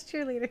your best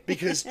cheerleader.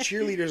 Because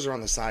cheerleaders are on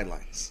the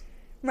sidelines.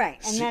 Right.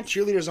 And that's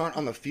Cheerleaders aren't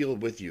on the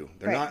field with you.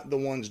 They're Right. not the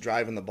ones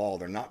driving the ball.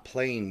 They're not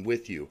playing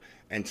with you.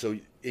 And so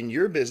in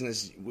your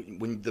business,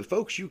 when the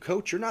folks you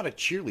coach, you're not a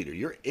cheerleader.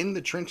 You're in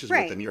the trenches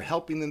Right. with them. You're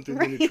helping them through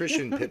Right. the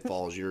nutrition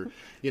pitfalls. You're,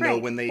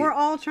 right. when they... We're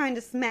all trying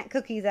to smack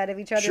cookies out of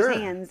each other's Sure.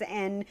 hands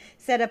and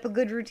set up a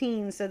good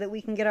routine so that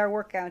we can get our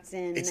workouts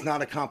in. It's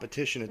not a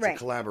competition. It's Right. a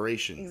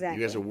collaboration. Exactly.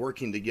 You guys are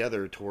working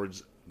together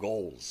towards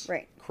goals.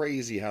 Right.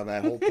 Crazy how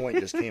that whole point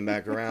just came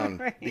back around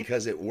Right.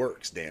 because it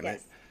works, damn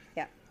Yes.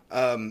 it.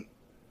 Yeah.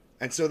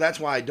 And so that's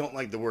why I don't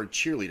like the word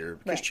cheerleader,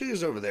 because Right.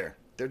 cheerleaders over there,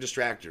 they're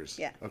distractors.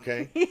 Yeah.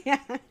 Okay? Yeah.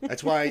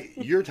 That's why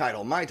your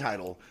title, my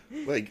title,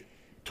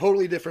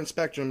 totally different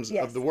spectrums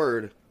Yes. of the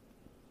word,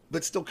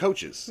 but still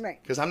coaches.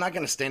 Right. Because I'm not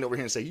going to stand over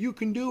here and say, you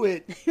can do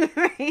it.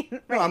 Right.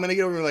 No, I'm going to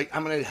get over here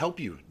I'm going to help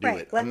you do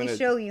Right. it. Let I'm me gonna,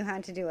 show you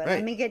how to do it. Right.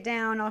 Let me get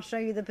down. I'll show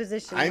you the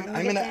position. I'm Let me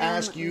going get to down,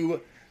 ask let me-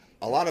 you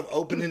a lot of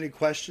open-ended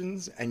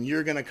questions, and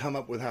you're going to come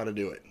up with how to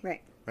do it.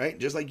 Right. right?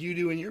 Just like you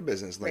do in your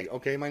business. Like,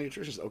 okay, my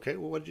nutritionist. Okay,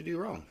 well, what did you do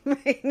wrong?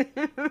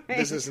 Right.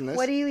 This, and this.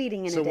 What are you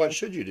eating in a So day? what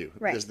should you do?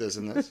 Right. This,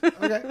 and this.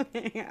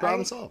 Okay,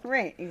 problem solved.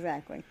 Right,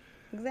 exactly.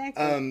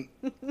 And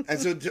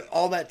so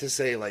all that to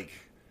say, like,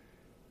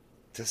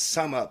 to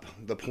sum up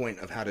the point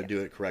of how to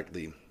do it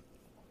correctly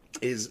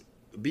is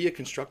be a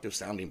constructive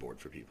sounding board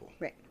for people.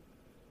 Right.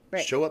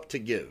 Right. Show up to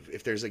give.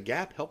 If there's a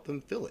gap, help them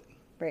fill it.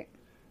 Right.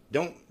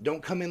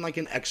 Don't come in like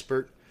an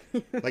expert.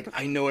 Like,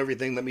 I know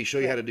everything. Let me show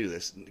you how to do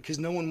this. Because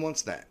no one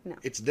wants that. No.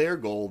 It's their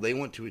goal. They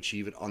want to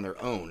achieve it on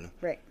their own.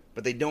 Right.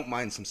 But they don't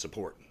mind some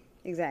support.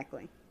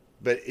 Exactly.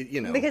 But,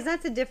 because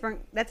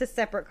that's a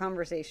separate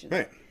conversation.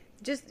 Right.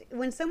 Just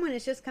when someone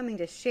is just coming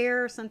to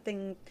share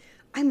something,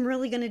 I'm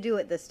really going to do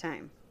it this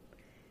time.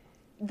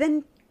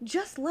 Then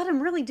just let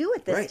them really do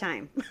it this Right.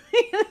 time.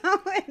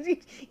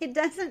 It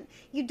doesn't,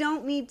 you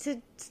don't need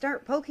to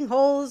start poking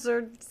holes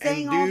or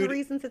saying all the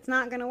reasons it's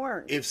not going to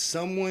work. If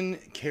someone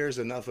cares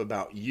enough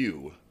about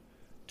you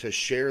to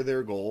share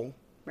their goal,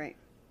 Right.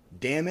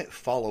 damn it,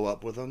 follow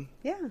up with them.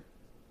 Yeah.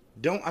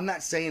 I'm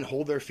not saying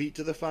hold their feet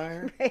to the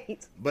fire.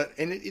 Right. But,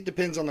 and it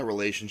depends on the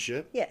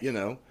relationship. Yes.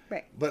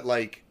 Right. But,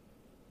 like,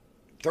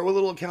 throw a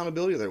little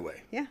accountability their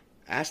way. Yeah.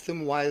 Ask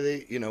them why they,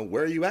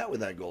 where are you at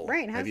with that goal?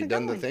 Right. Have How's you it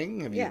done the going? thing?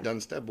 Have you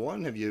done step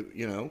one? Have you,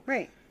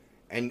 Right.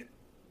 And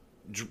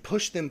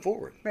push them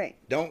forward. Right.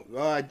 Don't,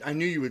 I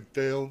knew you would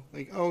fail.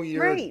 Like, oh,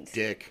 you're Right. a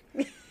dick.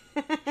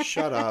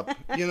 Shut up.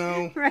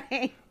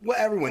 Right. Well,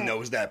 everyone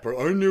knows that.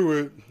 I knew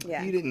it.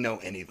 Yeah. You didn't know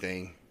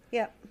anything.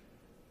 Yep.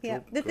 Yeah.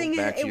 The Go thing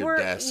back is, to your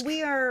desk.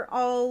 we are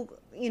all,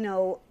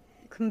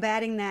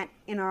 combating that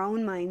in our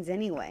own minds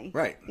anyway.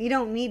 Right. You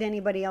don't need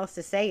anybody else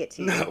to say it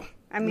to you. No.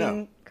 I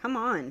mean, come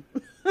on.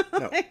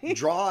 No.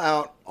 Draw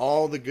out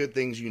all the good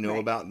things you know Right.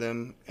 about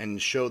them and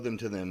show them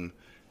to them,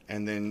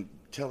 and then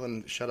tell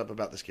them, shut up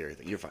about the scary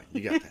thing. You're fine.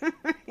 You got that.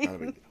 Not a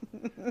big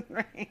deal.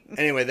 Right.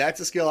 Anyway, that's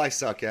a skill I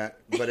suck at,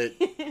 but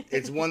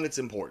it's one that's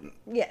important.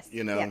 Yes.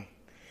 Yeah.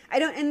 I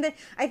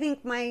think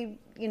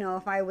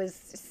if I was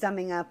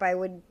summing up, I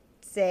would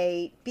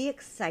say be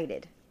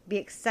excited. Be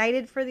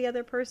excited for the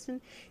other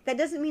person. That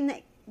doesn't mean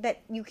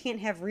that you can't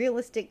have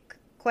realistic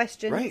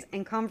questions Right.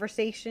 and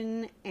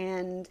conversation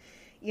and,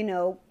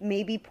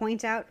 maybe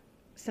point out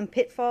some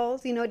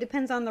pitfalls. It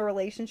depends on the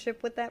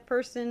relationship with that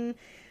person.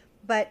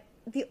 But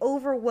the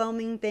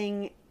overwhelming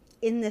thing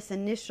in this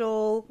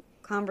initial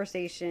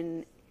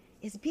conversation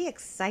is be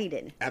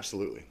excited.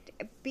 Absolutely.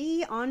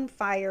 Be on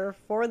fire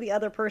for the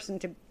other person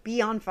to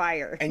be on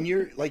fire. And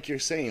you're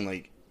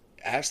saying,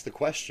 ask the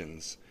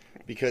questions,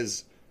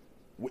 because,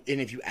 and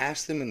if you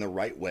ask them in the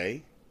right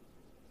way,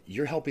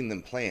 you're helping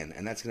them plan,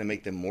 and that's going to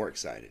make them more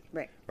excited.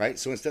 Right. Right?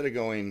 So instead of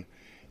going,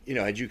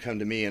 had you come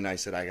to me and I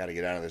said, I got to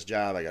get out of this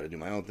job, I got to do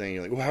my own thing,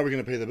 you're like, well, how are we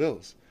going to pay the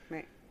bills?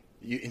 Right.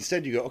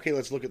 Instead you go, okay,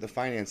 let's look at the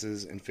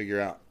finances and figure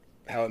out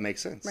how it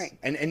makes sense. Right.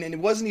 And it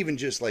wasn't even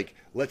just like,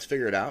 let's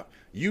figure it out.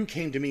 You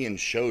came to me and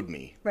showed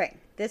me. Right.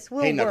 This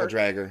will Hey, knuckle work.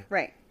 dragger.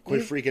 Right.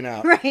 Quit freaking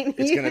out. Right.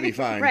 It's going to be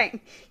fine. Right.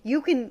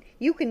 You can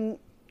You can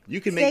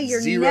say make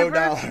you're $0.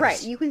 never,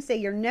 right. You can say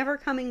you're never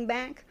coming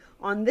back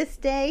on this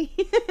day.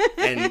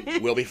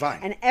 And we'll be fine.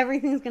 And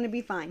everything's going to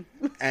be fine.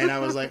 And I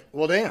was like,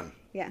 well, damn.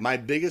 Yeah. My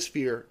biggest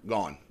fear,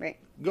 gone. Right.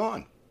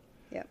 Gone.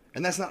 Yep.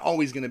 And that's not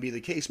always going to be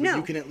the case, but No.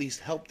 you can at least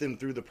help them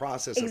through the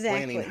process of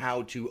Exactly. planning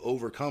how to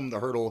overcome the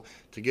hurdle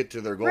to get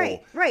to their goal.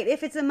 Right. Right.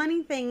 If it's a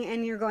money thing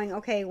and you're going,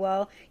 okay,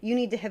 well, you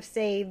need to have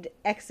saved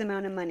X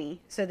amount of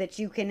money so that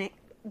you can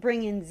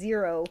bring in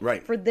zero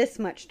Right. for this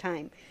much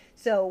time.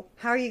 So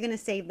how are you going to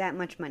save that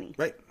much money?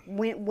 Right.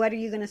 What are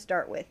you going to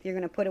start with? You're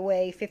going to put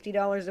away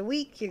 $50 a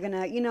week. You're going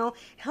to,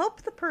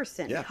 help the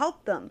person. Yeah.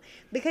 Help them.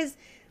 Because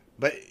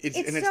But it's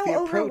so the approach, though.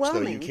 You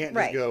overwhelming. can't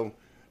Right. just go,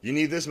 you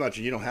need this much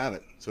and you don't have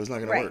it, so it's not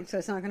going to right. work. So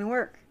it's not going to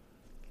work.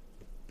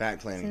 Back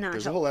planning. It's not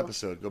There's a whole helpful.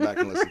 episode. Go back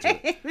and listen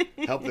to it.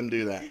 Help them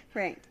do that.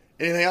 Right.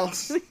 Anything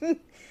else?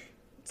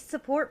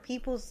 Support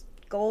people's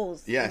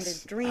goals Yes. and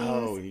their dreams.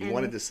 Oh, you and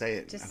wanted to say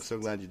it. just- I'm so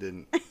glad you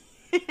didn't.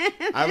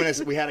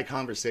 We had a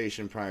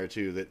conversation prior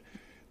to that.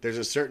 There's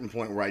a certain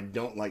point where I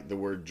don't like the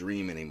word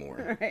dream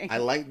anymore. Right. I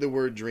like the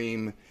word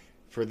dream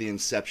for the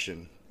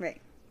inception, Right.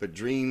 but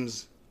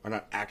dreams are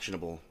not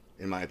actionable,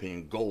 in my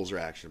opinion. Goals are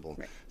actionable.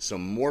 Right. So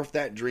morph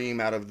that dream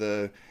out of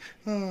the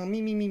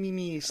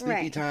me, sleepy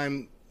Right.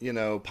 time,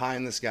 pie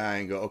in the sky,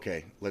 and go,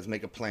 okay, let's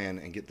make a plan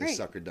and get this Right.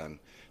 sucker done.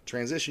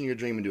 Transition your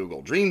dream into a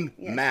goal. Dream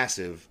Yes.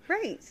 massive,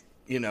 Right.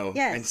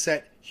 Yes. and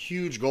set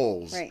huge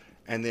goals. Right.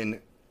 And then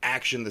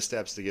action the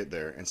steps to get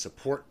there and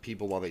support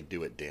people while they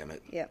do it, damn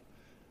it. Yep.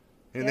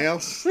 Anything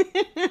else?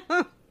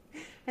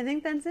 I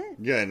think that's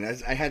it. Good.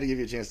 I had to give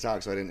you a chance to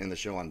talk, so I didn't end the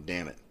show on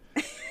damn it.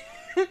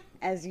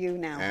 As you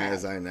now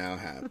As have. I now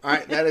have. All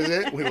right, that is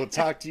it. We will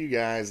talk to you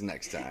guys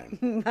next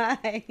time.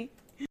 Bye.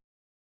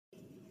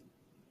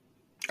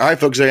 All right,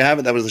 folks, there you have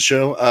it. That was the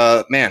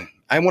show. Man,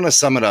 I want to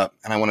sum it up,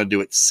 and I want to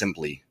do it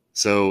simply.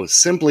 So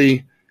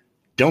simply,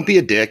 don't be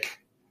a dick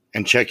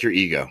and check your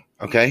ego,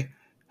 okay?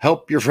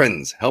 Help your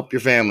friends, help your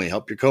family,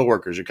 help your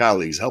coworkers, your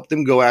colleagues. Help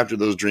them go after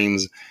those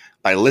dreams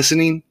by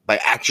listening, by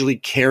actually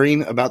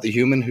caring about the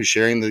human who's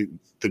sharing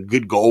the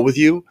good goal with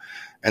you,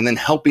 and then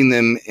helping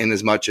them in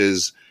as much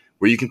as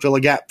where you can fill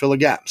a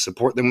gap,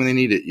 support them when they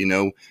need it,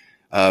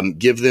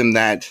 give them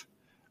that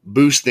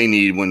boost they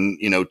need when,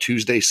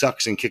 Tuesday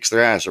sucks and kicks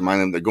their ass,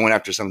 remind them they're going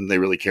after something they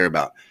really care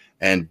about,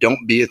 and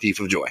don't be a thief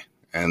of joy.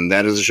 And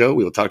that is the show.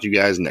 We will talk to you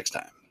guys next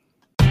time.